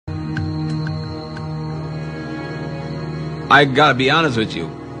I gotta be honest with you.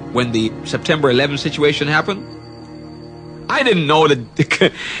 When the September 11th situation happened, I didn't know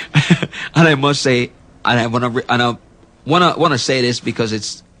that. And I must say, and I wanna say this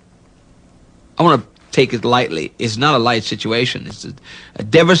because I wanna take it lightly. It's not a light situation. It's a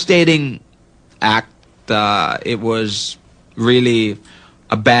devastating act. It was really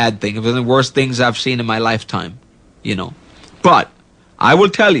a bad thing. It was one of the worst things I've seen in my lifetime, you know. But I will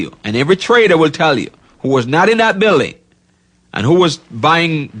tell you, and every trader will tell you, who was not in that building, and who was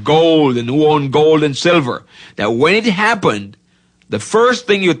buying gold and who owned gold and silver, that when it happened, the first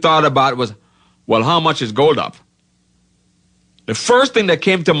thing you thought about was, well, how much is gold up? The first thing that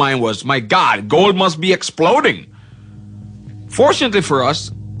came to mind was, my God, gold must be exploding. Fortunately for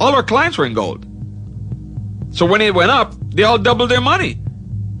us, all our clients were in gold. So when it went up, they all doubled their money.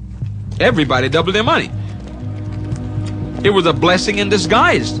 Everybody doubled their money. It was a blessing in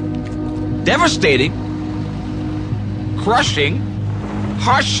disguise. Devastating, crushing,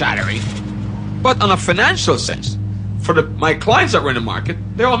 heart-shattering, but on a financial sense, for my clients that were in the market,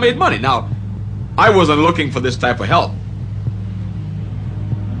 they all made money. Now, I wasn't looking for this type of help.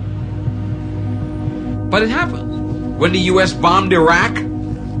 But it happened. When the U.S. bombed Iraq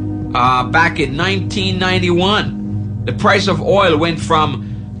back in 1991, the price of oil went from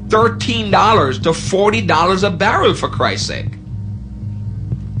 $13 to $40 a barrel, for Christ's sake.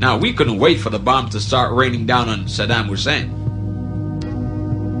 Now, we couldn't wait for the bomb to start raining down on Saddam Hussein.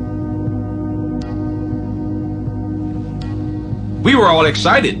 We were all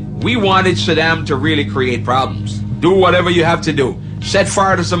excited. We wanted Saddam to really create problems. Do whatever you have to do. Set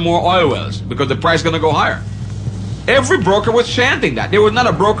fire to some more oil wells because the price is going to go higher. Every broker was chanting that. There was not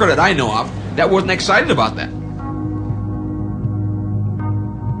a broker that I know of that wasn't excited about that.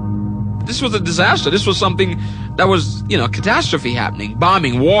 This was a disaster. This was something that was, catastrophe happening,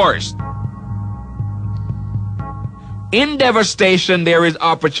 bombing, wars. In devastation, there is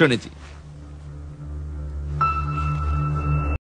opportunity.